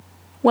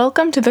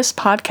Welcome to this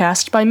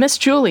podcast by Miss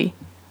Julie.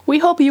 We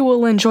hope you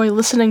will enjoy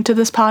listening to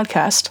this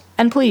podcast,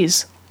 and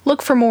please,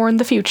 look for more in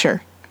the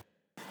future.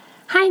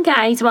 Hi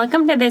guys,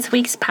 welcome to this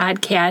week's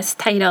podcast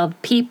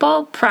titled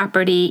People,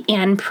 Property,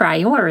 and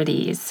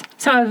Priorities.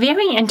 So a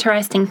very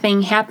interesting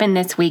thing happened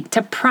this week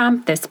to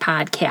prompt this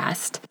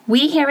podcast.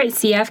 We here at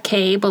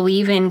CFK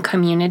believe in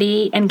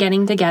community and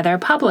getting together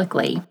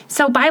publicly.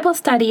 So Bible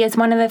study is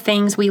one of the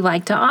things we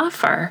like to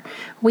offer.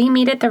 We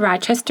meet at the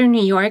Rochester,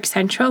 New York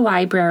Central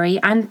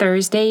Library on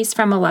Thursdays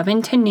from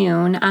 11 to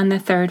noon on the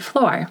 3rd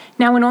floor.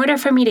 Now, in order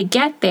for me to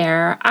get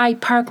there, I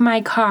park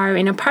my car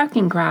in a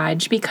parking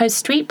garage because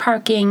street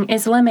parking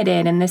is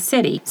limited in the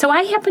city. So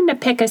I happened to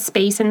pick a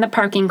space in the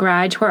parking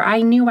garage where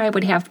I knew I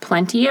would have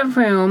plenty of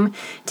room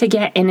to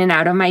get in and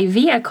out of my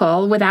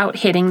vehicle without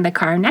hitting the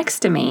car next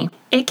to me.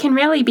 It can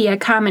really be a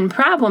common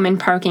problem in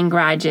parking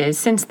garages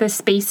since the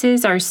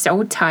spaces are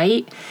so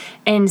tight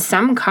and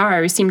some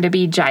cars seem to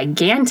be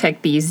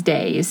gigantic these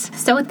days.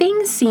 So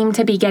things seem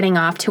to be getting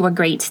off to a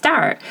great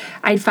start.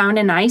 I found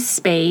a nice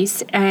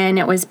space and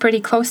it was pretty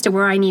close to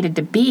where I needed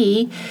to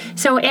be.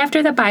 So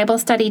after the Bible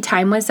study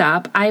time was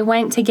up, I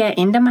went to get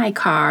into my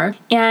car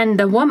and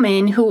the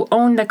woman who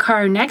owned the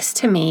car next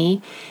to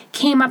me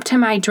came up to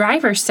my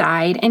driver's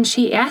side and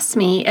she asked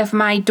me if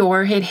my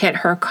door had hit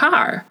her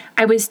car.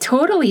 I was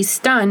totally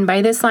stunned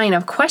by this line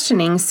of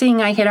questioning,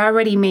 seeing I had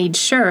already made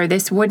sure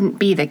this wouldn't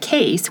be the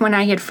case when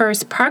I had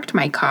first parked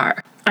my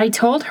car. I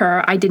told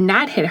her I did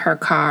not hit her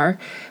car,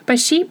 but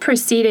she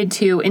proceeded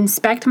to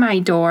inspect my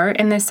door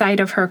and the side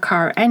of her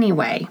car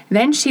anyway.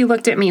 Then she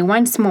looked at me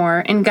once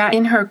more and got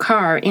in her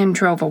car and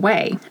drove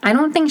away. I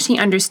don't think she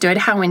understood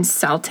how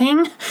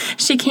insulting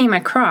she came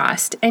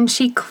across, and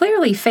she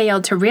clearly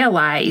failed to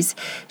realize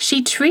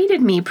she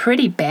treated me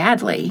pretty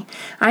badly.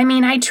 I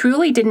mean, I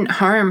truly didn't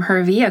harm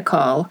her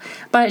vehicle,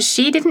 but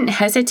she didn't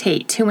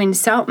hesitate to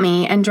insult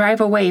me and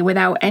drive away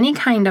without any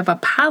kind of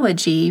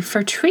apology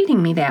for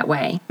treating me that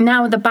way.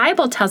 Now, the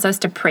Bible tells us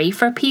to pray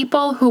for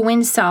people who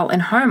insult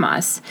and harm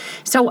us.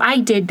 So I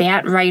did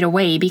that right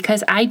away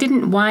because I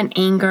didn't want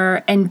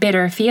anger and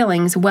bitter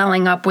feelings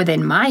welling up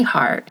within my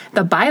heart.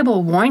 The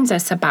Bible warns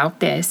us about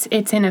this.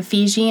 It's in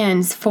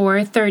Ephesians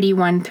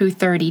 4:31 through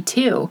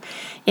 32.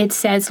 It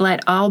says,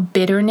 "Let all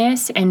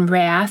bitterness and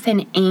wrath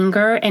and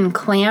anger and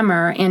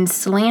clamor and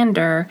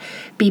slander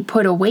be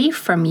put away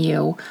from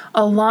you,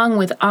 along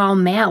with all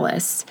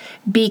malice.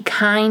 Be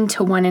kind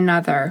to one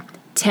another,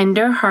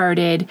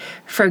 tender-hearted,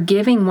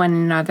 forgiving one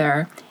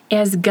another,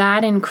 as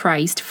God in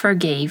Christ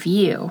forgave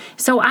you."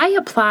 So I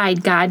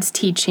applied God's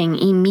teaching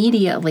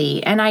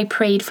immediately, and I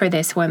prayed for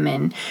this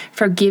woman,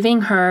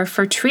 forgiving her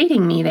for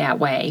treating me that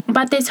way.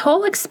 But this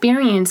whole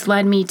experience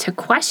led me to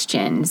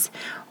questions.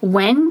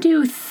 When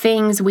do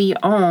things we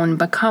own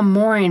become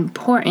more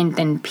important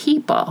than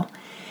people?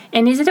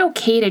 And is it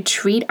okay to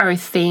treat our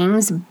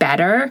things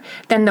better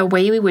than the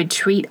way we would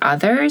treat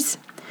others?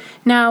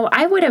 Now,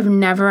 I would have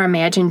never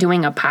imagined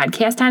doing a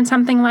podcast on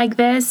something like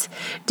this.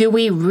 Do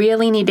we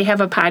really need to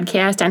have a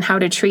podcast on how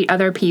to treat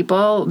other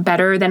people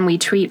better than we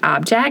treat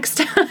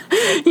objects?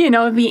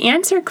 The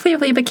answer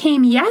clearly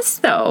became yes,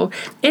 though,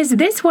 as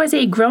this was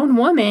a grown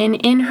woman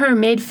in her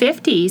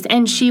mid-50s,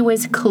 and she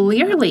was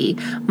clearly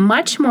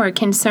much more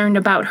concerned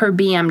about her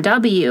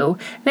BMW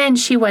than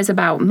she was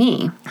about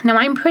me. Now,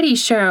 I'm pretty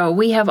sure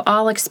we have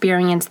all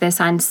experienced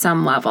this on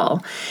some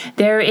level.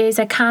 There is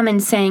a common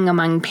saying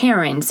among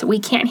parents, we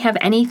can't have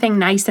anything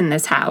nice in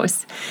this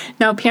house.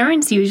 Now,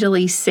 parents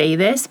usually say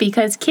this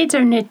because kids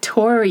are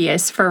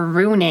notorious for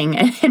ruining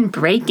and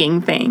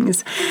breaking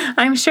things.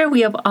 I'm sure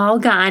we have all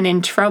gotten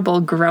in trouble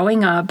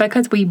growing up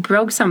because we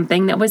broke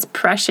something that was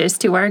precious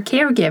to our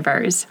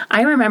caregivers.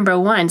 I remember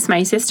once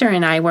my sister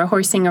and I were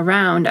horsing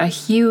around a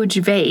huge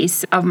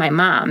vase of my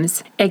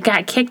mom's. It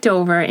got kicked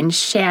over and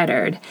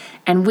shattered,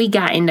 and we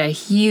got into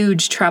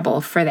huge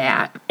trouble for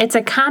that. It's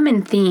a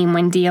common theme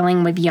when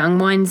dealing with young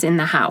ones in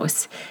the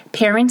house.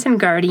 Parents and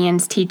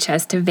guardians teach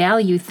us to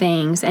value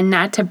things and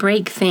not to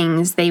break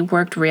things they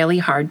worked really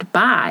hard to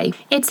buy.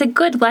 It's a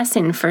good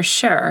lesson for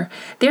sure.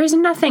 There's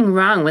nothing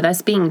wrong with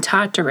us being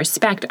taught to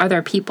respect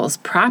other people's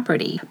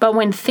property. But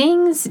when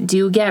things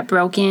do get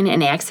broken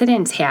and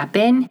accidents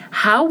happen,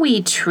 how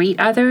we treat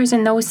others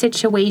in those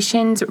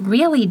situations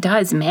really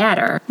does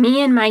matter.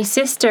 Me and my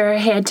sister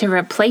had to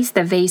replace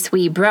the vase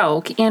we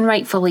broke, and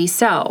rightfully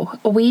so.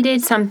 We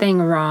did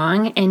something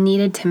wrong and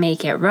needed to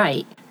make it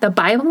right. The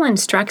Bible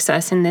instructs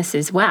us in this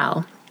as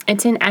well.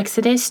 It's in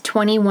Exodus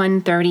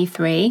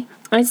 21:33.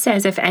 It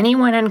says, "If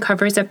anyone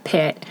uncovers a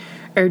pit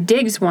or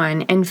digs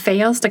one and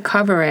fails to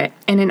cover it,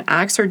 and an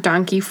ox or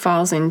donkey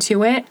falls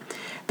into it,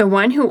 the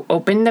one who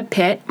opened the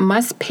pit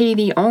must pay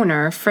the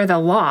owner for the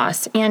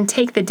loss and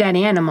take the dead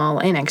animal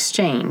in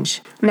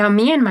exchange." Now,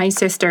 me and my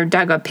sister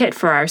dug a pit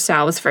for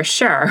ourselves for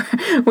sure.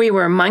 We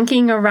were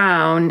monkeying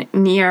around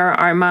near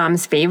our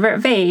mom's favorite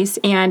vase,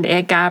 and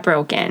it got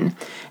broken.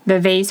 The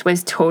vase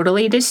was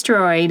totally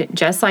destroyed,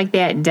 just like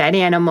that dead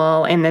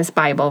animal in this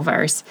Bible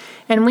verse,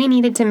 and we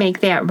needed to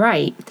make that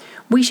right.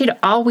 We should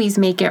always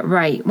make it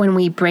right when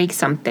we break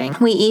something.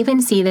 We even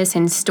see this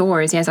in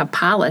stores as a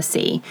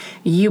policy.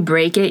 You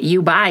break it,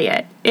 you buy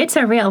it. It's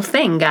a real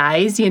thing,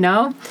 guys,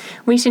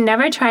 We should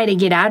never try to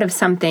get out of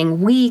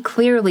something we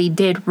clearly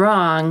did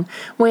wrong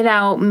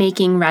without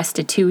making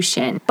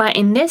restitution. But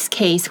in this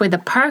case, with the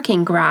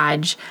parking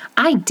garage,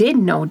 I did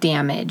no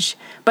damage,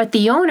 but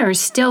the owners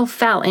still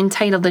felt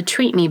entitled to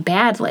treat me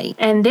badly.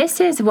 And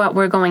this is what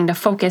we're going to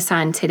focus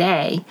on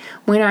today,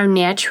 when our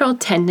natural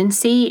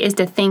tendency is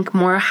to think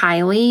more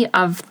highly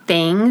of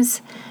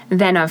things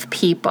than of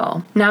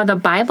people. Now, the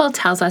Bible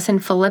tells us in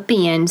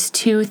Philippians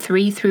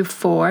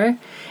 2:3-4,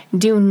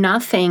 do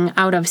nothing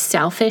out of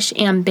selfish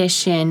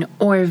ambition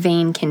or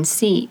vain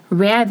conceit.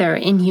 Rather,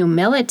 in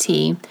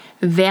humility,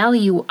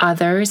 value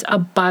others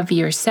above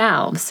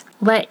yourselves.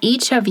 Let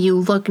each of you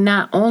look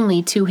not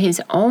only to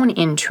his own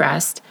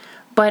interest,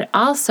 but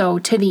also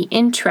to the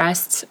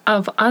interests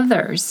of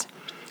others.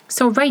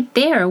 So right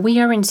there, we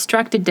are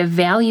instructed to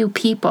value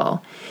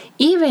people,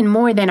 even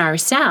more than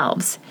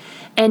ourselves,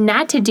 and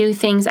not to do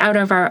things out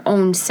of our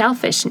own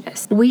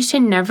selfishness. We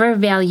should never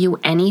value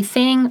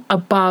anything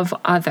above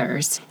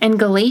others. And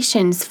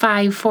Galatians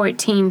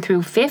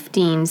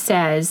 5:14-15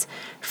 says,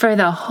 "For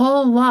the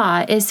whole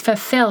law is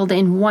fulfilled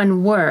in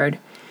one word,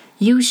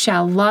 you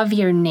shall love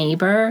your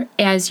neighbor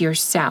as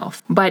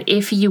yourself. But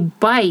if you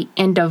bite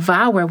and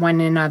devour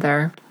one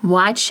another,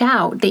 watch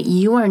out that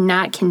you are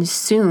not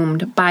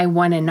consumed by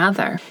one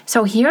another."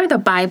 So here the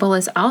Bible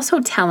is also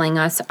telling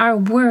us our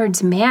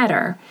words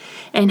matter,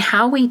 and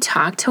how we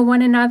talk to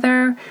one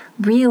another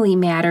really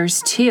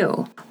matters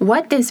too.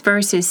 What this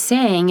verse is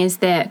saying is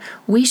that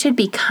we should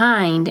be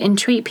kind and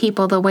treat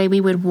people the way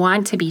we would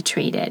want to be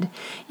treated.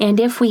 And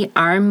if we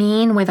are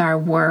mean with our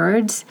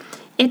words,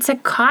 it's a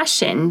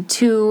caution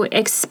to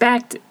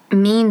expect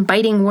mean,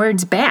 biting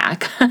words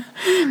back.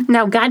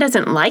 Now, God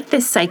doesn't like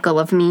this cycle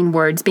of mean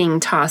words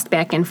being tossed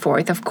back and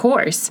forth, of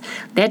course.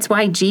 That's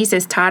why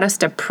Jesus taught us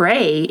to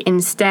pray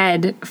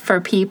instead for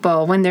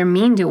people when they're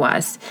mean to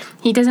us.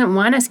 He doesn't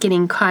want us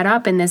getting caught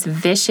up in this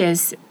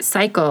vicious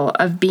cycle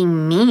of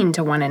being mean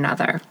to one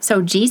another.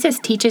 So Jesus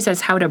teaches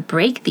us how to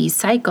break these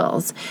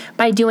cycles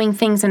by doing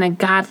things in a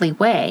godly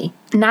way,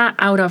 not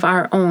out of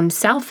our own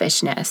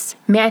selfishness.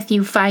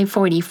 Matthew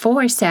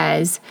 5:44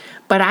 says,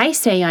 "But I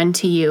say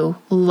unto you,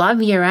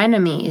 love your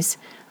enemies,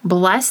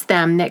 bless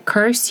them that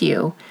curse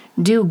you,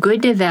 do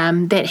good to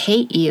them that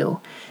hate you,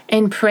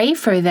 and pray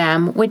for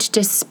them which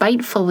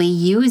despitefully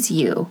use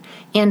you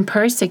and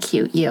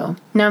persecute you."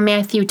 Now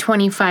Matthew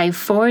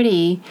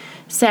 25:40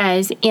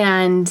 says,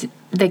 "And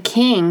the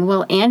king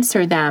will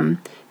answer them,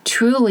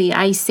 truly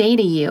I say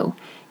to you,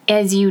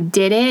 as you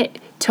did it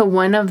to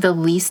one of the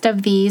least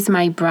of these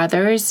my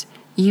brothers,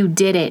 you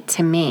did it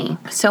to me."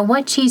 So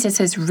what Jesus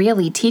is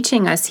really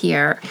teaching us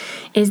here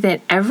is that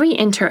every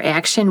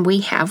interaction we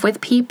have with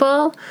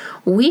people,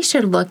 we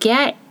should look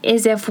at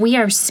as if we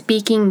are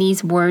speaking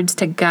these words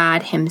to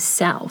God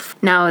himself.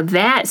 Now,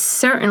 that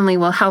certainly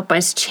will help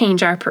us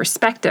change our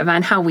perspective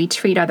on how we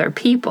treat other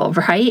people,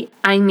 right?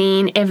 I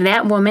mean, if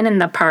that woman in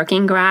the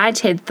parking garage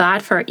had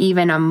thought for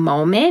even a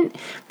moment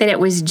that it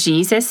was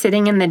Jesus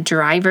sitting in the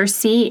driver's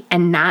seat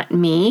and not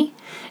me,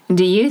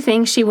 do you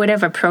think she would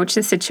have approached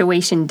the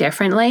situation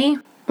differently?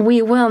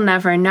 We will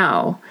never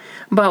know.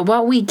 But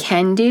what we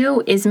can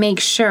do is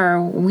make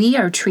sure we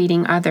are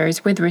treating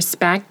others with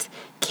respect,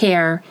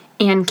 care,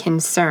 and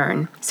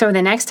concern. So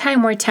the next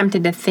time we're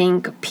tempted to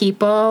think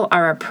people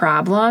are a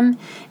problem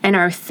and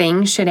our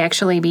things should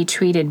actually be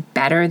treated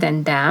better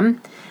than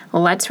them,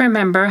 let's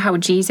remember how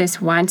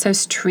Jesus wants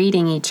us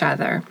treating each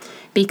other,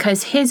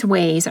 because his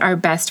ways are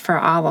best for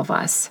all of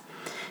us.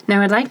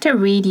 Now, I'd like to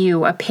read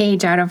you a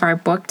page out of our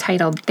book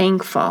titled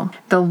Thankful.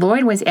 The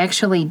Lord was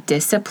actually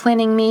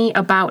disciplining me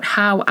about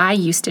how I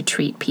used to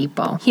treat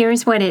people.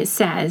 Here's what it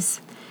says.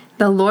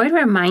 "The Lord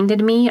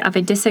reminded me of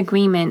a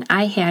disagreement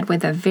I had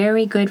with a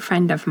very good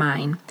friend of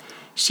mine.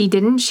 She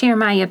didn't share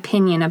my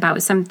opinion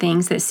about some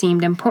things that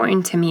seemed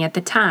important to me at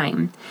the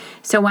time,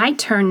 so I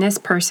turned this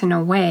person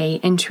away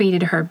and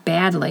treated her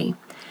badly.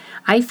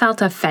 I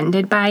felt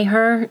offended by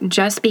her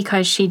just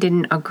because she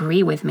didn't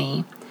agree with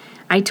me.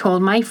 I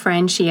told my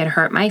friend she had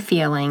hurt my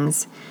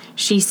feelings.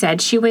 She said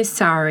she was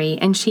sorry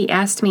and she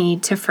asked me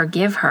to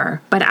forgive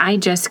her, but I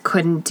just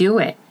couldn't do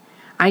it.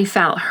 I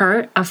felt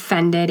hurt,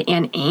 offended,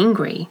 and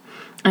angry,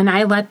 and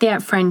I let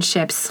that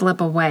friendship slip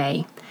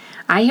away.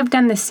 I have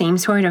done the same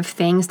sort of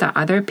things to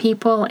other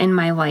people in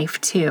my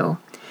life too.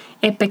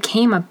 It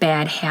became a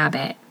bad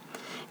habit.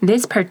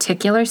 This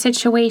particular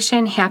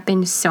situation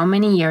happened so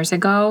many years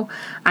ago,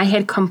 I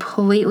had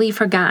completely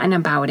forgotten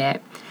about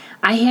it.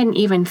 I hadn't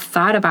even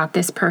thought about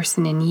this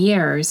person in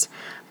years,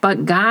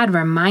 but God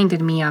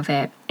reminded me of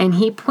it, and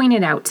he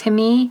pointed out to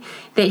me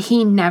that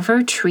he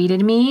never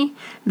treated me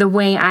the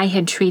way I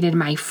had treated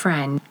my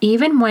friend,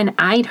 even when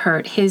I'd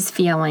hurt his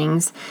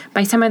feelings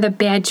by some of the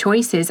bad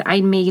choices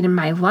I'd made in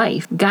my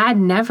life. God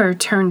never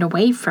turned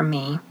away from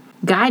me.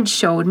 God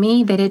showed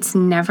me that it's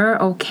never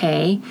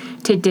okay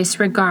to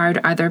disregard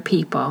other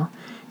people,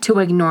 to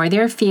ignore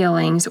their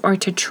feelings, or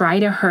to try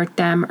to hurt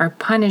them or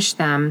punish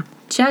them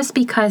just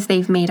because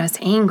they've made us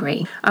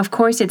angry. Of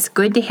course, it's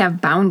good to have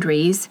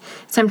boundaries.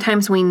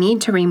 Sometimes we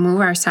need to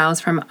remove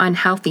ourselves from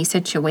unhealthy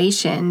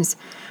situations.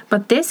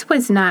 But this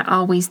was not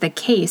always the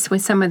case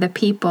with some of the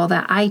people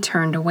that I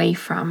turned away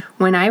from.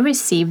 When I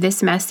received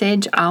this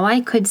message, all I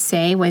could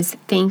say was,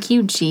 "Thank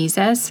you,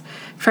 Jesus,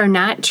 for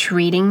not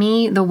treating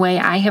me the way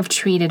I have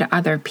treated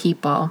other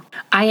people."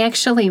 I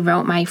actually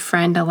wrote my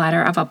friend a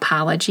letter of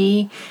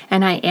apology,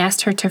 and I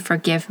asked her to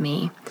forgive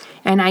me.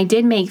 And I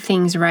did make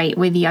things right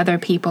with the other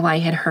people I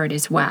had hurt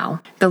as well.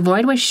 The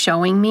Lord was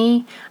showing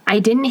me I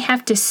didn't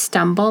have to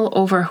stumble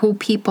over who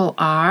people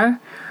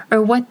are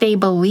or what they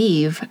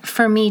believe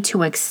for me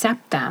to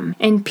accept them.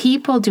 And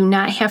people do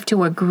not have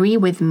to agree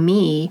with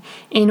me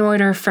in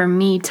order for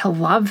me to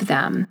love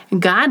them.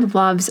 God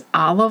loves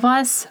all of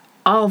us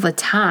all the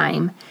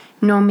time,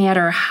 no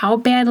matter how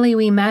badly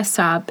we mess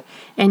up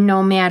and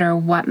no matter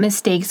what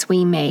mistakes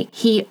we make.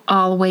 He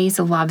always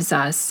loves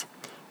us.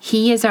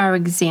 He is our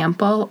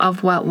example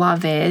of what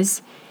love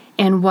is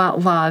and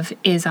what love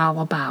is all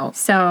about.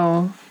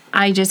 So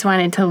I just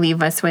wanted to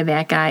leave us with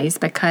that, guys,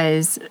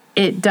 because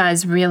it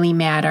does really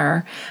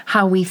matter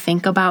how we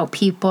think about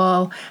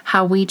people,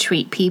 how we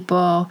treat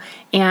people,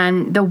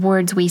 and the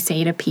words we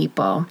say to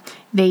people.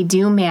 They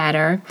do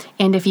matter.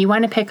 And if you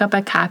want to pick up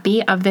a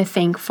copy of the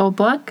Thankful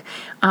book,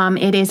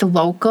 it is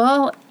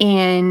local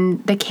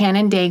in the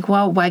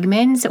Canandaigua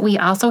Wegmans. We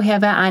also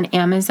have it on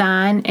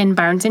Amazon and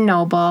Barnes &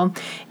 Noble,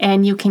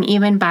 and you can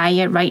even buy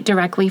it right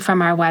directly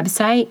from our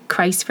website,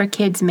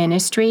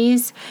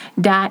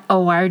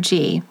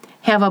 ChristForKidsMinistries.org.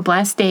 Have a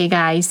blessed day,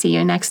 guys. See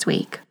you next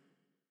week.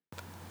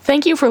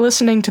 Thank you for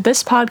listening to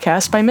this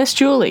podcast by Miss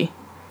Julie.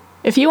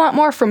 If you want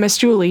more from Miss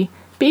Julie,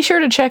 be sure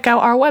to check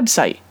out our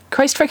website,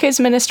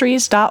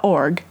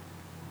 ChristForKidsMinistries.org.